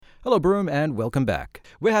Hello, Broome, and welcome back.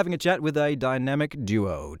 We're having a chat with a dynamic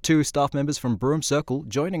duo, two staff members from Broome Circle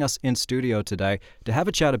joining us in studio today to have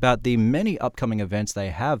a chat about the many upcoming events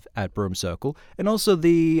they have at Broome Circle and also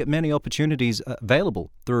the many opportunities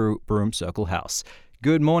available through Broome Circle House.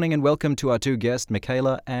 Good morning and welcome to our two guests,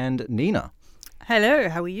 Mikayla and Nina. Hello,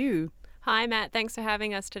 how are you? Hi, Matt. Thanks for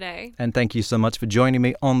having us today. And thank you so much for joining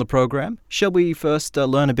me on the program. Shall we first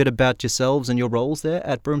learn a bit about yourselves and your roles there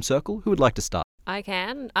at Broome Circle? Who would like to start? I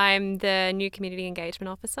can. I'm the new Community Engagement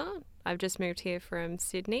Officer. I've just moved here from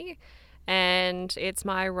Sydney, and it's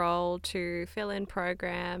my role to fill in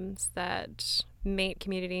programs that meet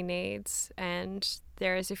community needs, and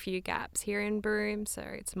there is a few gaps here in Broome, so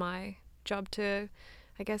it's my job to,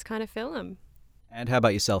 kind of fill them. And how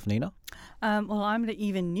about yourself, Nina? Well, I'm the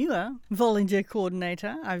even newer volunteer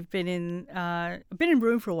coordinator. I've been in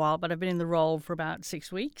Broome for a while, but I've been in the role for about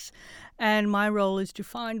 6 weeks, and my role is to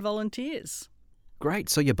find volunteers. Great.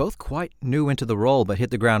 So you're both quite new into the role, but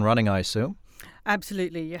hit the ground running, I assume?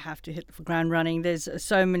 Absolutely. You have to hit the ground running. There's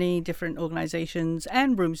so many different organisations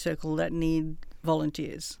and Broome Circle that need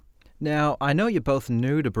volunteers. Now, I know you're both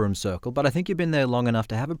new to Broome Circle, but I think you've been there long enough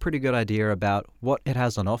to have a pretty good idea about what it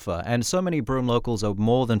has on offer. And so many Broome locals are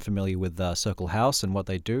more than familiar with Circle House and what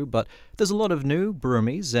they do, but there's a lot of new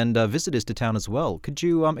Broomies and visitors to town as well. Could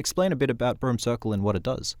you explain a bit about Broome Circle and what it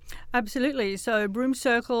does? Absolutely. So Broome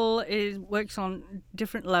Circle works on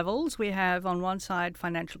different levels. We have on one side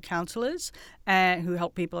financial counsellors who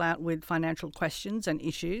help people out with financial questions and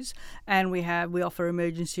issues, and we offer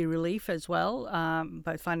emergency relief as well,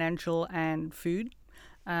 both financial and food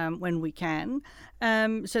when we can.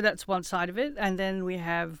 So that's one side of it. And then we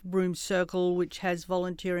have Broome Circle, which has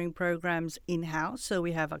volunteering programs in-house. So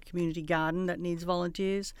we have a community garden that needs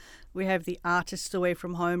volunteers. We have the Artists Away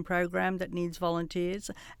from Home program that needs volunteers.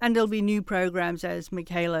 And there'll be new programs as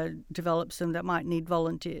Mikayla develops them that might need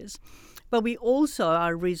volunteers. But we also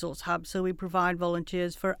are a resource hub, so we provide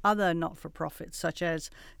volunteers for other not-for-profits, such as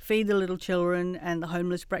Feed the Little Children and the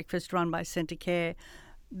Homeless Breakfast run by Centre Care,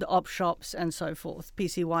 the op shops and so forth,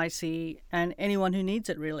 PCYC, and anyone who needs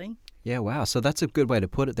it, really. Yeah, wow. So that's a good way to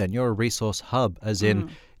put it then. You're a resource hub, as in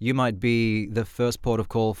you might be the first port of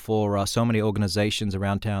call for so many organizations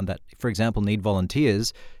around town that, for example, need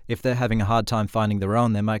volunteers. If they're having a hard time finding their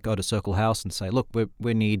own, they might go to Circle House and say, look,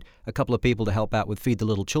 we need a couple of people to help out with Feed the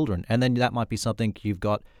Little Children. And then that might be something you've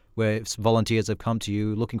got where volunteers have come to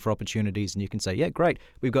you looking for opportunities and you can say, yeah, great,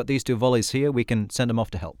 we've got these two volleys here, we can send them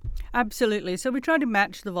off to help. Absolutely. So we try to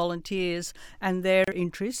match the volunteers and their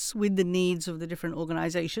interests with the needs of the different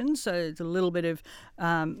organisations. So it's a little bit of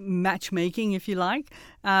matchmaking, if you like,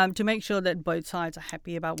 to make sure that both sides are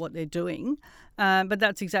happy about what they're doing. But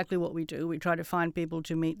that's exactly what we do. We try to find people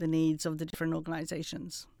to meet the needs of the different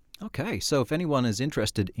organisations. Okay, so if anyone is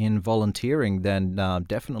interested in volunteering, then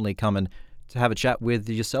definitely come and to have a chat with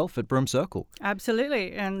yourself at Broome Circle.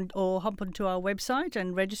 Absolutely, or hop onto our website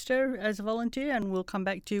and register as a volunteer, and we'll come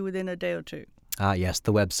back to you within a day or two. Ah, yes,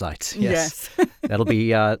 the website. Yes. Yes. That'll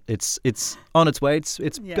be, it's on its way. It's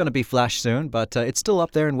going to be flash soon, but it's still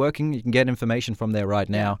up there and working. You can get information from there right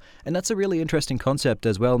now. And that's a really interesting concept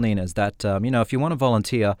as well, Nina, is that, if you want to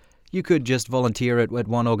volunteer, you could just volunteer at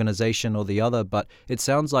one organisation or the other, but it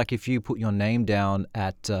sounds like if you put your name down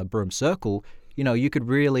at Broome Circle, you could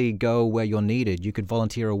really go where you're needed. You could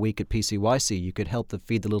volunteer a week at PCYC. You could help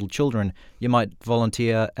Feed the Little Children. You might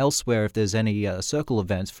volunteer elsewhere if there's any circle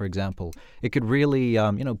events, for example. It could really,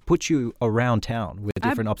 put you around town with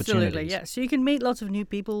different opportunities. Absolutely, yes. So you can meet lots of new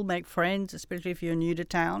people, make friends, especially if you're new to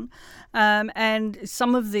town. And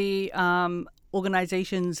some of the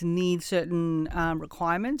organisations need certain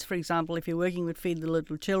requirements. For example, if you're working with Feed the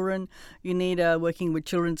Little Children, you need a working with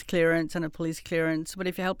children's clearance and a police clearance. But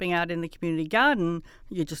if you're helping out in the community garden,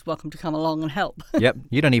 you're just welcome to come along and help. Yep,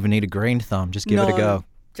 you don't even need a green thumb. Just give it a go.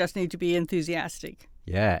 Just need to be enthusiastic.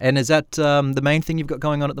 Yeah, and is that the main thing you've got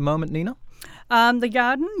going on at the moment, Nina? The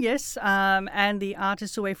garden, yes, and the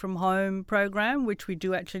Artists Away from Home program, which we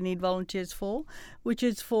do actually need volunteers for, which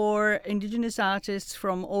is for Indigenous artists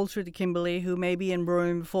from all through the Kimberley who may be in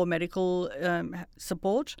Broome for medical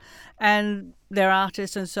support, and they're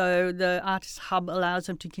artists, and so the Artist Hub allows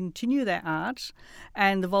them to continue their art,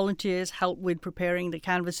 and the volunteers help with preparing the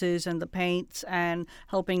canvases and the paints and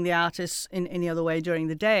helping the artists in any other way during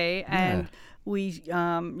the day, and we,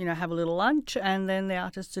 have a little lunch, and then the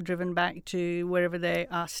artists are driven back to wherever they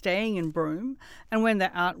are staying in Broome. And when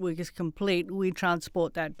their artwork is complete, we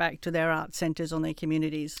transport that back to their art centres on their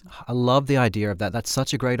communities. I love the idea of that. That's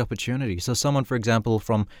such a great opportunity. So someone, for example,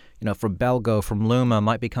 from Belgo, from Luma,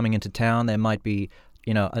 might be coming into town. There might be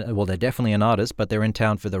well, they're definitely an artist, but they're in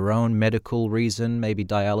town for their own medical reason, maybe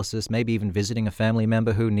dialysis, maybe even visiting a family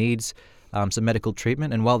member who needs some medical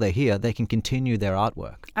treatment. And while they're here, they can continue their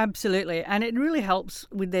artwork. Absolutely. And it really helps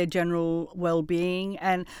with their general well-being.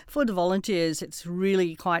 And for the volunteers, it's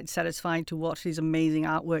really quite satisfying to watch these amazing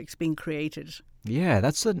artworks being created. Yeah,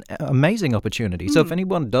 that's an amazing opportunity. So if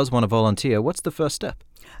anyone does want to volunteer, what's the first step?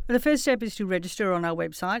 The first step is to register on our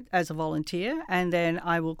website as a volunteer, and then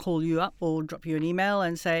I will call you up or drop you an email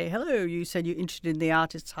and say, hello, you said you're interested in the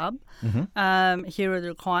Artists Hub. Here are the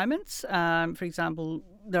requirements. For example,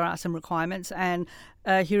 there are some requirements, and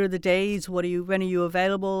here are the days. When are you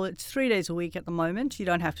available? It's 3 days a week at the moment. You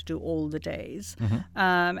don't have to do all the days.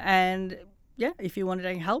 And yeah, if you want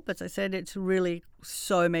to help, as I said, it's really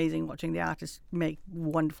so amazing watching the artists make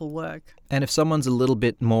wonderful work. And if someone's a little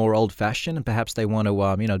bit more old-fashioned and perhaps they want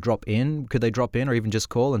to, drop in, could they drop in or even just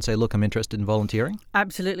call and say, look, I'm interested in volunteering?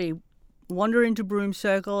 Absolutely. Wander into Broome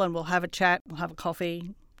Circle and we'll have a chat, we'll have a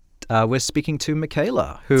coffee. We're speaking to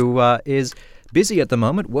Mikayla, who is busy at the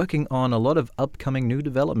moment working on a lot of upcoming new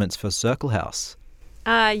developments for Circle House.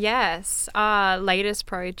 Yes, our latest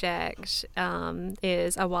project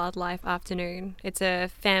is a wildlife afternoon. It's a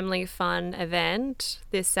family fun event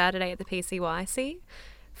this Saturday at the PCYC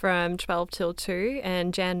from 12 till 2,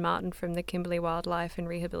 and Jan Martin from the Kimberley Wildlife and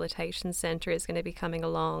Rehabilitation Centre is going to be coming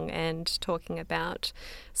along and talking about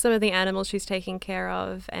some of the animals she's taking care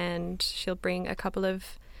of, and she'll bring a couple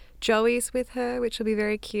of joeys with her, which will be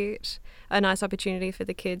very cute. A nice opportunity for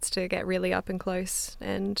the kids to get really up and close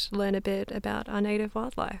and learn a bit about our native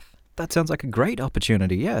wildlife. That sounds like a great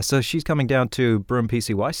opportunity, yeah. So she's coming down to Broome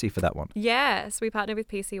PCYC for that one. Yes, we partnered with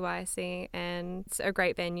PCYC and it's a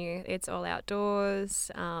great venue. It's all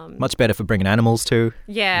outdoors. Much better for bringing animals too.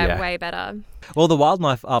 Yeah, way better. Well, the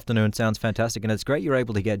Wildlife Afternoon sounds fantastic, and it's great you're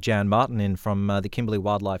able to get Jan Martin in from the Kimberley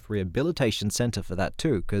Wildlife Rehabilitation Centre for that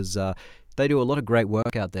too, because they do a lot of great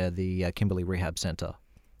work out there, the Kimberley Rehab Centre.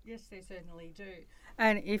 Yes, they certainly do.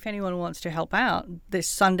 And if anyone wants to help out, this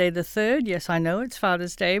Sunday the 3rd, yes, I know it's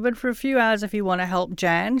Father's Day, but for a few hours if you want to help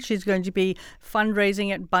Jan, she's going to be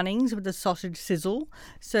fundraising at Bunnings with the sausage sizzle.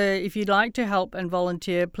 So if you'd like to help and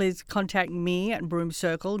volunteer, please contact me at Broome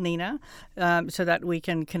Circle, Nina, so that we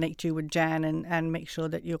can connect you with Jan and make sure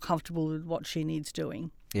that you're comfortable with what she needs doing.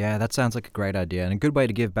 Yeah, that sounds like a great idea and a good way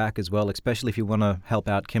to give back as well, especially if you want to help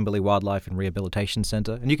out Kimberley Wildlife and Rehabilitation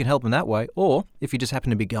Centre. And you can help them that way, or if you just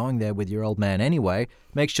happen to be going there with your old man anyway,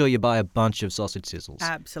 make sure you buy a bunch of sausage sizzles.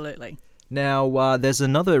 Absolutely. Now, there's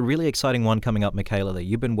another really exciting one coming up, Mikayla, that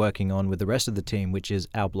you've been working on with the rest of the team, which is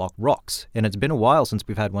Our Block Rocks. And it's been a while since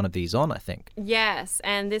we've had one of these on, I think. Yes,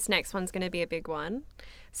 and this next one's going to be a big one.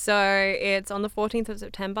 So it's on the 14th of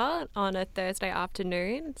September on a Thursday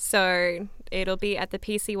afternoon. So it'll be at the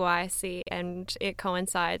PCYC and it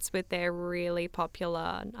coincides with their really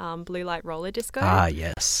popular blue light roller disco. Ah,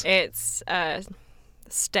 yes. It's a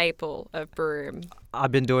staple of Broome.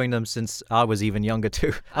 I've been doing them since I was even younger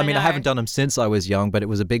too. I haven't done them since I was young, but it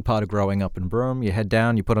was a big part of growing up in Broome. You head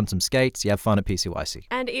down, you put on some skates, you have fun at PCYC.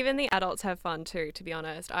 And even the adults have fun too, to be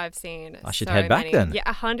honest. I've seen I should head back then.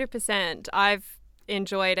 Yeah, 100%. I've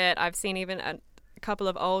enjoyed it. I've seen even a couple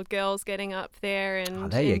of old girls getting up there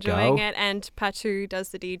and enjoying it. And Patu does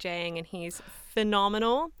the DJing and he's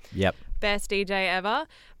phenomenal. Yep. Best DJ ever.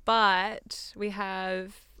 But we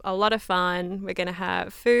have a lot of fun. We're going to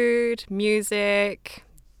have food, music,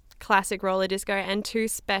 classic roller disco, and 2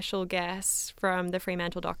 special guests from the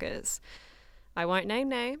Fremantle Dockers. I won't name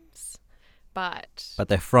names. But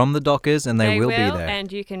they're from the Dockers and they will be there.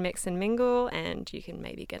 And you can mix and mingle and you can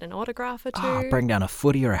maybe get an autograph or 2. Bring down a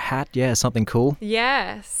footy or a hat. Yeah, something cool.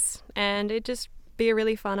 Yes. And it just be a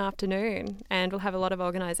really fun afternoon. And we'll have a lot of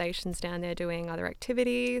organisations down there doing other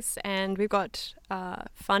activities. And we've got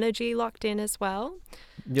Funergy locked in as well.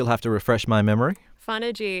 You'll have to refresh my memory.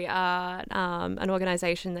 Funergy are an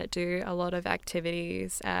organisation that do a lot of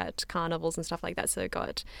activities at carnivals and stuff like that. So they've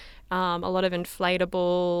got a lot of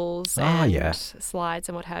inflatables and slides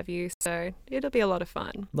and what have you. So it'll be a lot of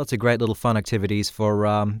fun. Lots of great little fun activities for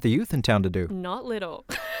the youth in town to do. Not little.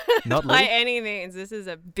 Not little? By any means. This is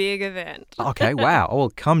a big event. Okay, wow. Oh,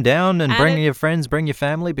 well, come down and bring your friends, bring your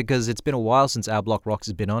family, because it's been a while since Our Block Rocks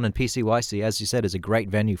has been on, and PCYC, as you said, is a great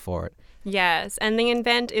venue for it. Yes, and the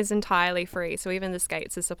event is entirely free, so even the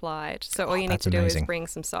skates are supplied. So all you need to do is bring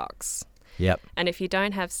some socks. Yep. And if you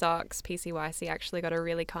don't have socks, PCYC actually got a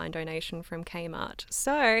really kind donation from Kmart.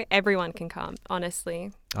 So everyone can come,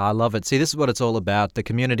 honestly. I love it. See, this is what it's all about. The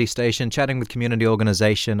community station, chatting with community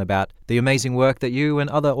organisation about the amazing work that you and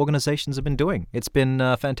other organisations have been doing. It's been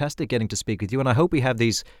fantastic getting to speak with you, and I hope we have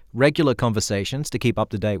these regular conversations to keep up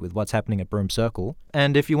to date with what's happening at Broome Circle.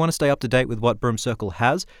 And if you want to stay up to date with what Broome Circle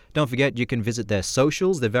has, don't forget you can visit their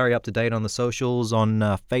socials. They're very up to date on the socials, on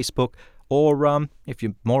Facebook, or if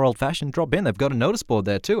you're more old-fashioned, drop in. They've got a notice board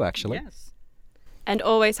there too, actually. Yes. And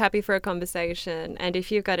always happy for a conversation. And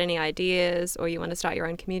if you've got any ideas or you want to start your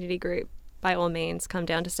own community group, by all means, come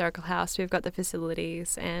down to Circle House. We've got the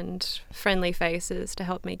facilities and friendly faces to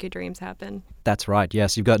help make your dreams happen. That's right,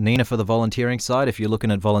 yes. You've got Nina for the volunteering side if you're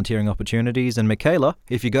looking at volunteering opportunities. And Mikayla,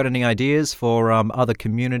 if you've got any ideas for other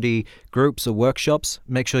community groups or workshops,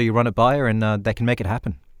 make sure you run it by her and they can make it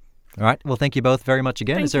happen. All right. Well, thank you both very much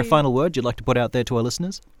again. Is there a final word you'd like to put out there to our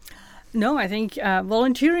listeners? No, I think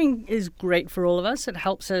volunteering is great for all of us. It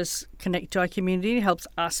helps us connect to our community, it helps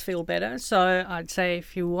us feel better. So I'd say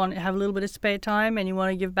if you want to have a little bit of spare time and you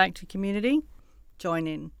want to give back to community, join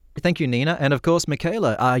in. Thank you, Nina. And of course,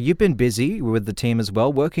 Mikayla, you've been busy with the team as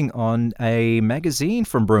well, working on a magazine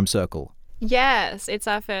from Broome Circle. Yes, it's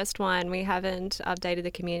our first one. We haven't updated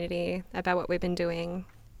the community about what we've been doing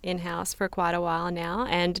in-house for quite a while now,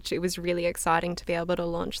 and it was really exciting to be able to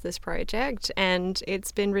launch this project, and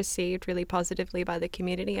it's been received really positively by the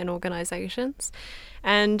community and organisations.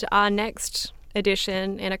 And our next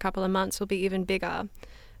edition in a couple of months will be even bigger.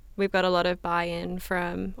 We've got a lot of buy-in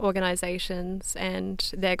from organisations,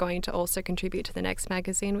 and they're going to also contribute to the next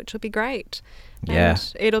magazine, which will be great. Yeah.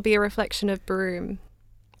 And it'll be a reflection of Broome.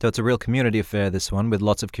 So it's a real community affair, this one, with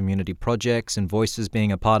lots of community projects and voices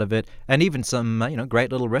being a part of it, and even some,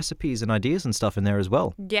 great little recipes and ideas and stuff in there as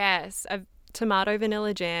well. Yes, a tomato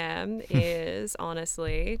vanilla jam is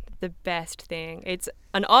honestly the best thing. It's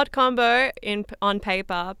an odd combo on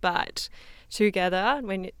paper, but together,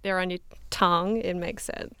 when they're on your tongue, it makes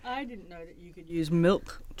sense. I didn't know that you could use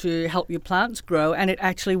milk to help your plants grow, and it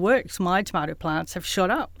actually works. My tomato plants have shot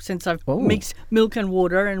up since I've mixed milk and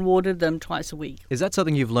watered them twice a week. Is that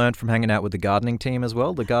something you've learned from hanging out with the gardening team as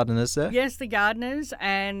well, the gardeners there? Yes, the gardeners,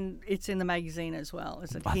 and it's in the magazine as well.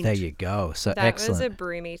 As a hint. There you go. So that excellent. was a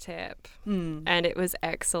Broome tip, and it was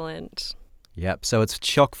excellent. Yep, so it's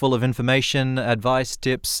chock full of information, advice,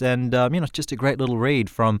 tips, and just a great little read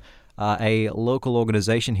from a local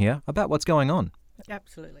organisation here about what's going on.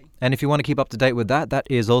 Absolutely. And if you want to keep up to date with that, that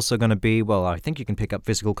is also going to be, I think you can pick up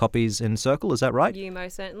physical copies in Circle, is that right? You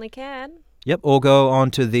most certainly can. Yep, or go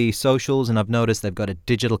on to the socials, and I've noticed they've got a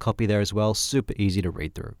digital copy there as well, super easy to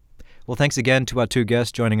read through. Well, thanks again to our two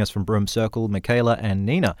guests joining us from Broome Circle, Mikayla and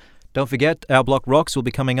Nina. Don't forget, Our Block Rocks will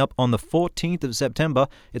be coming up on the 14th of September.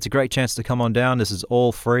 It's a great chance to come on down. This is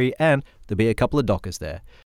all free, and there'll be a couple of dockers there.